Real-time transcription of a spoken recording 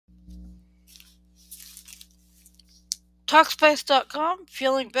Talkspace.com,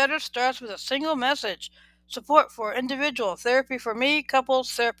 feeling better starts with a single message. Support for individual, therapy for me,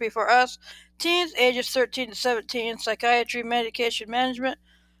 couples, therapy for us, teens ages 13 to 17, psychiatry, medication management.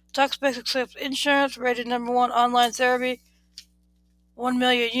 Talkspace accepts insurance, rated #1 online therapy, 1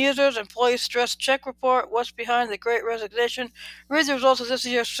 million users, employee stress check report, what's behind the great resignation. Read the results of this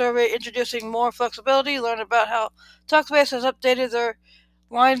year's survey introducing more flexibility. Learn about how Talkspace has updated their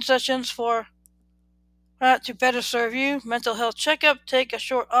line sessions to better serve you. Mental health checkup. Take a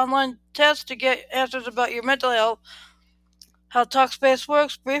short online test to get answers about your mental health. How Talkspace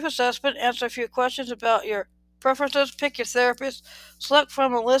works. Brief assessment. Answer a few questions about your preferences. Pick your therapist. Select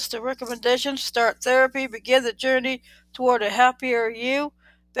from a list of recommendations. Start therapy. Begin the journey toward a happier you.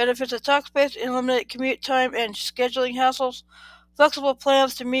 Benefits of Talkspace. Eliminate commute time and scheduling hassles. Flexible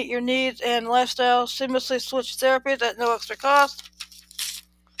plans to meet your needs and lifestyle. Seamlessly switch therapies at no extra cost.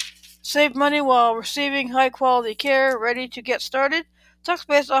 Save money while receiving high-quality care. Ready to get started?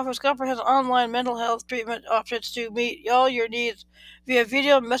 Talkspace offers comprehensive online mental health treatment options to meet all your needs via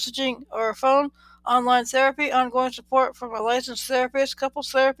video, messaging, or phone. Online therapy, ongoing support from a licensed therapist,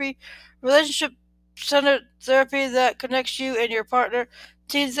 couples therapy, relationship-centered therapy that connects you and your partner,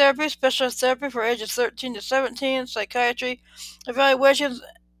 teen therapy, specialist therapy for ages 13 to 17, psychiatry, evaluations,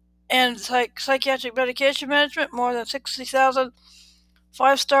 and psychiatric medication management. More than 60,000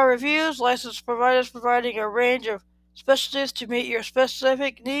 5-star reviews, licensed providers providing a range of specialties to meet your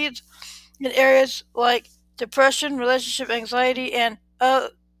specific needs in areas like depression, relationship anxiety, and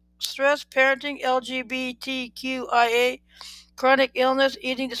stress, parenting, LGBTQIA, chronic illness,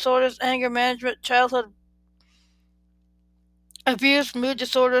 eating disorders, anger management, childhood abuse, mood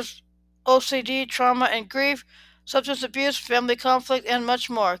disorders, OCD, trauma and grief, substance abuse, family conflict, and much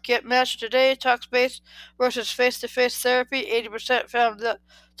more. Get matched today. Talkspace versus face-to-face therapy. 80% found the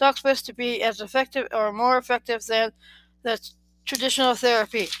Talkspace to be as effective or more effective than the traditional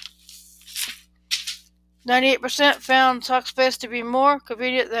therapy. 98% found Talkspace to be more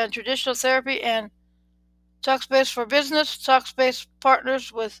convenient than traditional therapy, and Talkspace for Business. Talkspace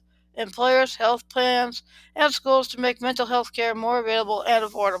partners with employers, health plans, and schools to make mental health care more available and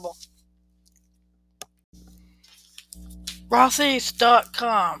affordable.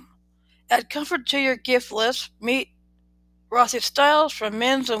 Rothy's.com. Add comfort to your gift list. Meet Rothy's styles from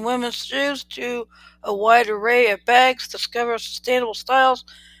men's and women's shoes to a wide array of bags. Discover sustainable styles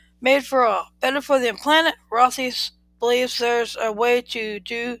made for all. Better for the planet. Rothy's believes there's a way to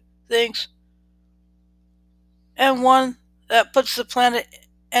do things, and one that puts the planet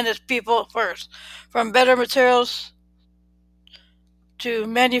and its people first. From better materials to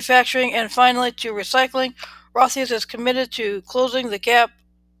manufacturing and finally to recycling, Rothy's is committed to closing the gap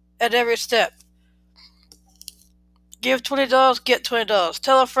at every step. Give $20, get $20.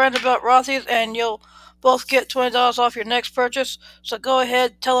 Tell a friend about Rothy's and you'll both get $20 off your next purchase, so go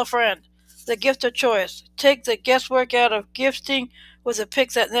ahead, tell a friend. The gift of choice. Take the guesswork out of gifting with a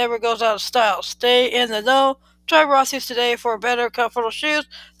pick that never goes out of style. Stay in the know. Try Rothy's today for better, comfortable shoes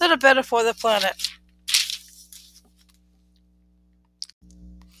that are better for the planet.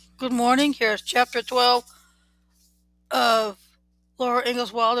 Good morning. Here's Chapter 12 of Laura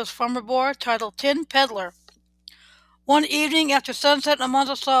Ingalls Wilder's Farmer Boy, titled Tin Peddler. One evening after sunset,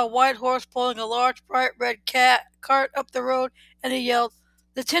 Almanzo saw a white horse pulling a large, bright red cart up the road, and he yelled,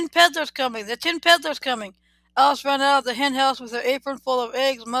 "The Tin Peddler's coming! The Tin Peddler's coming!" Alice ran out of the hen house with her apron full of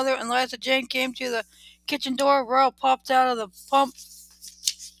eggs. Mother and Liza Jane came to the kitchen door. Royal popped out of the pump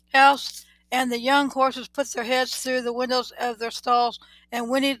house, and the young horses put their heads through the windows of their stalls and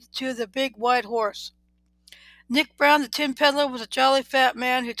whinnied to the big white horse. Nick Brown, the Tin Peddler, was a jolly fat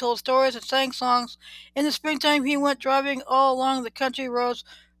man who told stories and sang songs. In the springtime he went driving all along the country roads,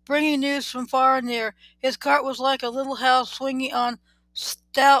 bringing news from far and near. His cart was like a little house swinging on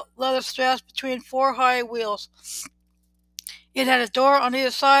stout leather straps between four high wheels. It had a door on either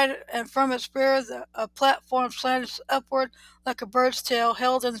side, and from its rear a platform slanted upward like a bird's tail,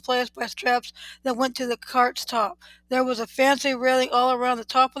 held in place by straps that went to the cart's top. There was a fancy railing all around the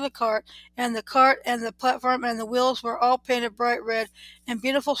top of the cart and the platform and the wheels were all painted bright red, and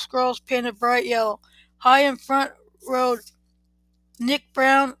beautiful scrolls painted bright yellow. High in front rode Nick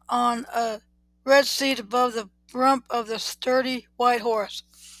Brown on a red seat above the rump of the sturdy white horse.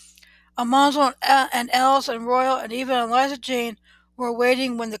 Almanzo and Alice and Royal and even Eliza Jane were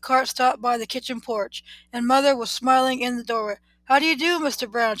waiting when the cart stopped by the kitchen porch, and Mother was smiling in the doorway. "How do you do, Mr.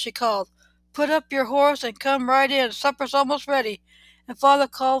 Brown?" she called. "Put up your horse and come right in. Supper's almost ready." And Father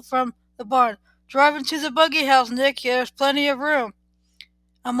called from the barn, "Drive into the buggy house, Nick. There's plenty of room."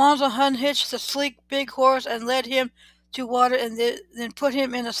 Almanzo unhitched the sleek big horse and led him to water, and then put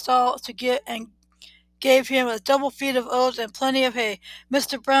him in a stall to get gave him a double feed of oats and plenty of hay.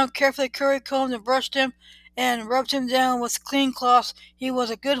 Mr. Brown carefully curry-combed and brushed him and rubbed him down with clean cloths. He was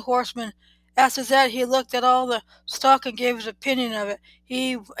a good horseman. After that he looked at all the stock and gave his opinion of it.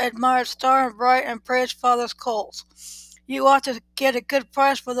 He admired Star and Bright and praised Father's colts. "You ought to get a good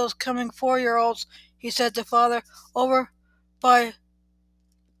price for those coming 4-year-olds," he said to Father. "Over by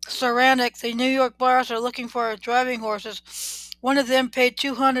Saranac, the New York buyers are looking for driving horses. One of them paid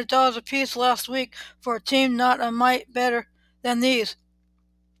 $200 apiece last week for a team not a mite better than these."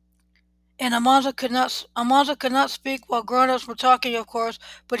 And Almanzo could not speak while grown-ups were talking, of course,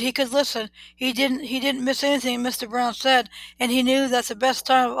 but he could listen. He didn't miss anything Mr. Brown said, and he knew that the best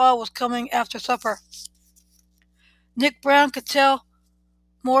time of all was coming after supper. Nick Brown could tell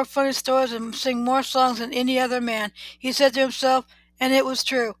more funny stories and sing more songs than any other man. He said to himself, and it was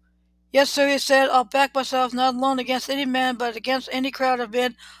true. "Yes, sir," he said, "I'll back myself not alone against any man, but against any crowd of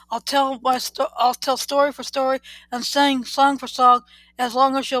men. I'll tell story for story and sing song for song, as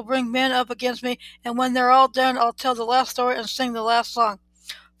long as you'll bring men up against me. And when they're all done, I'll tell the last story and sing the last song."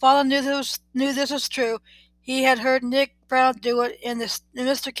 Father knew this was true. He had heard Nick Brown do it in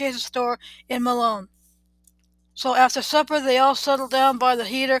Mr. Case's store in Malone. So after supper they all settled down by the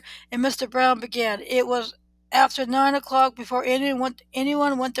heater, and Mr. Brown began. It was after 9 o'clock before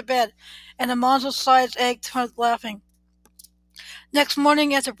anyone went to bed, and Almanzo's sides ached with laughing. Next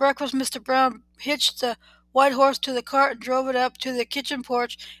morning after breakfast Mr. Brown hitched the white horse to the cart and drove it up to the kitchen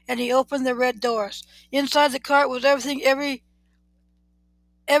porch, and he opened the red doors. Inside the cart was everything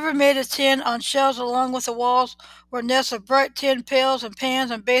ever made of tin. On shelves along with the walls were nests of bright tin pails and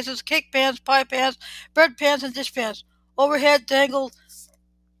pans and basins, cake pans, pie pans, bread pans, and dish pans. Overhead dangled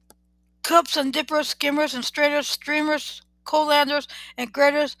cups and dippers, skimmers and strainers, streamers, colanders, and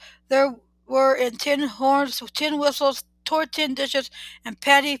graters. There were in tin horns, tin whistles, toy tin dishes, and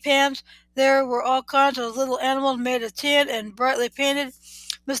patty pans. There were all kinds of little animals made of tin and brightly painted.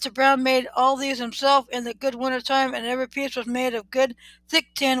 Mr. Brown made all these himself in the good winter time, and every piece was made of good,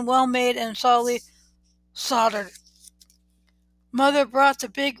 thick tin, well made and solidly soldered. Mother brought the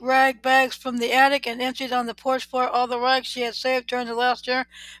big rag bags from the attic and emptied on the porch floor all the rags she had saved during the last year.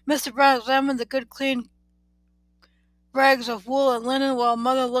 Mr. Brown examined the good clean rags of wool and linen while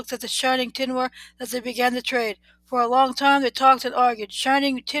Mother looked at the shining tinware that they began to trade. For a long time they talked and argued.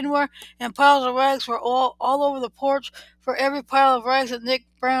 Shining tinware and piles of rags were all over the porch. For every pile of rags that Nick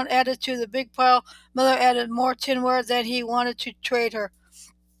Brown added to the big pile, Mother added more tinware than he wanted to trade her.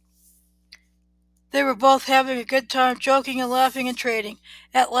 They were both having a good time, joking and laughing and trading.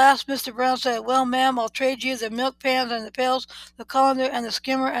 At last Mr. Brown said, "Well, ma'am, I'll trade you the milk pans and the pails, the colander and the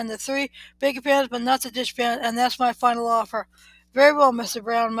skimmer, and the 3 baking pans, but not the dish pan, and that's my final offer." "Very well, Mr.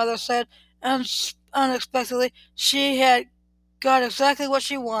 Brown," Mother said unexpectedly. She had got exactly what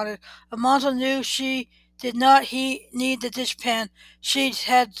she wanted. Almanzo knew she did not need the dish pan. She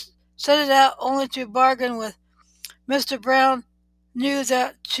had set it out only to bargain with. Mr. Brown knew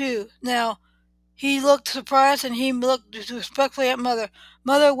that too. Now, he looked surprised, and he looked respectfully at Mother.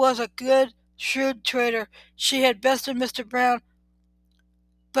 Mother was a good, shrewd trader. She had bested Mr. Brown,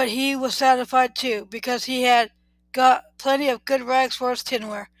 but he was satisfied too, because he had got plenty of good rags for his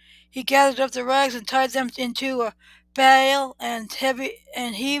tinware. He gathered up the rags and tied them into a bale and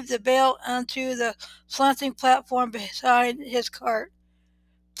heaved the bale onto the slanting platform beside his cart.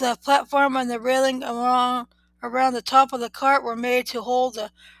 The platform and the railing around the top of the cart were made to hold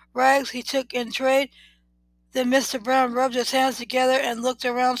the rags he took in trade. Then Mr. Brown rubbed his hands together and looked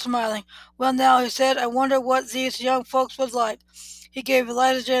around smiling. "Well now," he said, "I wonder what these young folks would like." He gave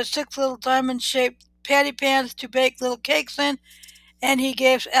Eliza Janet 6 little diamond-shaped patty pans to bake little cakes in, and he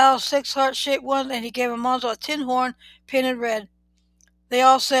gave Alice 6 heart-shaped ones, and he gave Almanzo a tin horn painted red. They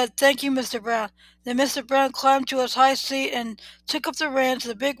all said, "Thank you, Mr. Brown." Then Mr. Brown climbed to his high seat and took up the reins.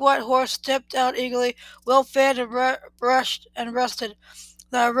 The big white horse stepped out eagerly, well fed and brushed and rested.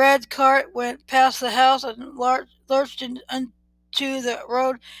 The red cart went past the house and lurched into the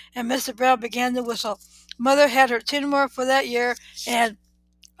road, and Mr. Brown began to whistle. Mother had her tinware for that year, and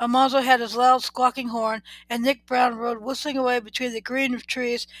Almanzo had his loud squawking horn, and Nick Brown rode whistling away between the green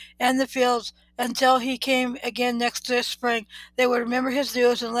trees and the fields until he came again next spring. They would remember his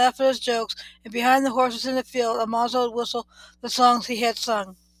doings and laugh at his jokes, and behind the horses in the field, Almanzo would whistle the songs he had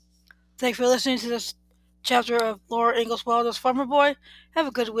sung. Thanks for listening to this chapter of Laura Ingalls Wilder's Farmer Boy. Have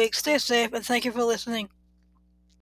a good week, stay safe, and thank you for listening.